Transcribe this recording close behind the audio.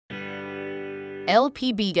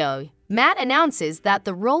LPBW. Matt announces that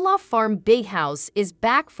the Roloff Farm Big House is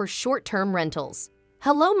back for short-term rentals.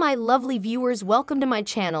 Hello my lovely viewers, welcome to my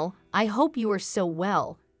channel. I hope you are so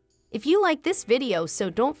well. If you like this video, so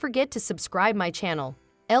don't forget to subscribe my channel.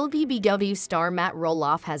 LPBW star Matt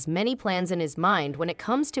Roloff has many plans in his mind when it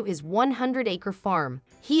comes to his 100-acre farm.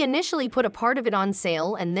 He initially put a part of it on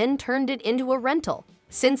sale and then turned it into a rental.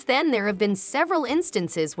 Since then, there have been several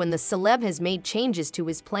instances when the celeb has made changes to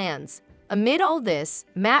his plans. Amid all this,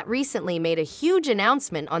 Matt recently made a huge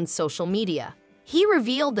announcement on social media. He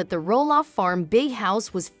revealed that the Roloff Farm Big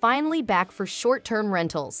House was finally back for short-term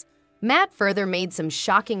rentals. Matt further made some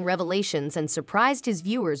shocking revelations and surprised his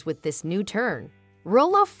viewers with this new turn.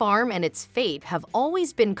 Roloff Farm and its fate have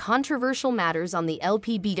always been controversial matters on the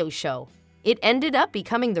LPBW show. It ended up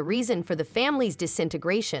becoming the reason for the family's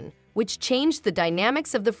disintegration, which changed the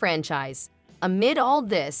dynamics of the franchise. Amid all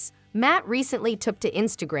this, Matt recently took to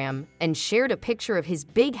Instagram and shared a picture of his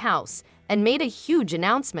big house and made a huge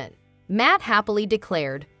announcement. Matt happily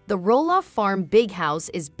declared, "The Roloff Farm Big House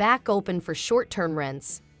is back open for short-term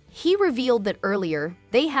rents." He revealed that earlier,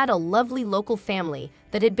 they had a lovely local family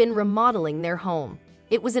that had been remodeling their home.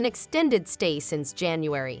 It was an extended stay since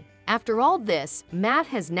January. After all this, Matt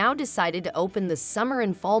has now decided to open the summer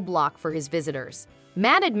and fall block for his visitors.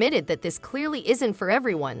 Matt admitted that this clearly isn't for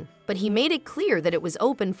everyone, but he made it clear that it was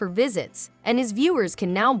open for visits, and his viewers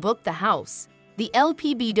can now book the house. The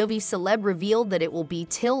LPBW celeb revealed that it will be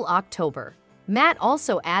till October. Matt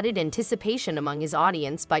also added anticipation among his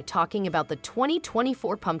audience by talking about the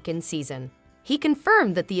 2024 pumpkin season. He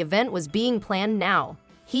confirmed that the event was being planned now.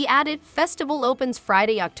 He added, "Festival opens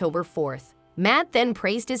Friday, October 4th. Matt then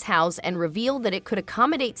praised his house and revealed that it could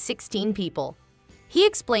accommodate 16 people. He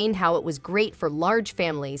explained how it was great for large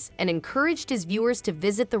families and encouraged his viewers to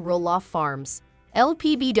visit the Roloff Farms.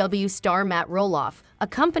 LPBW star Matt Roloff,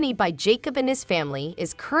 accompanied by Jacob and his family,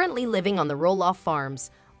 is currently living on the Roloff Farms.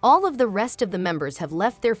 All of the rest of the members have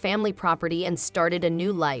left their family property and started a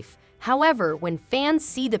new life. However, when fans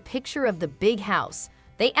see the picture of the big house,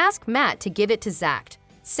 they ask Matt to give it to Zach.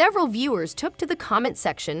 Several viewers took to the comment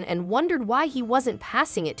section and wondered why he wasn't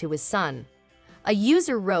passing it to his son. A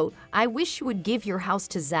user wrote, "I wish you would give your house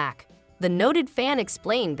to Zach." The noted fan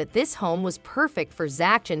explained that this home was perfect for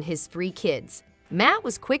Zach and his 3 kids. Matt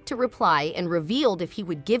was quick to reply and revealed if he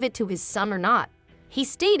would give it to his son or not. He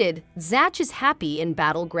stated, "Zach is happy in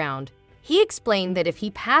Battleground." He explained that if he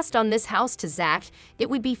passed on this house to Zach, it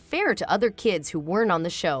would be fair to other kids who weren't on the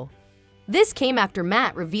show. This came after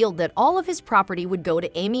Matt revealed that all of his property would go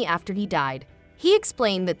to Amy after he died. He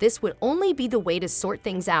explained that this would only be the way to sort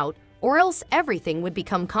things out, or else everything would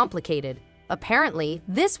become complicated. Apparently,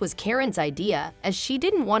 this was Caryn's idea, as she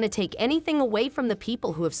didn't want to take anything away from the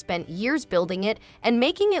people who have spent years building it and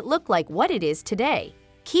making it look like what it is today.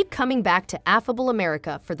 Keep coming back to Affable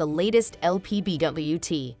America for the latest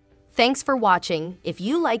LPBWT. Thanks for watching. If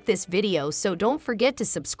you like this video, so don't forget to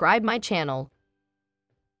subscribe my channel.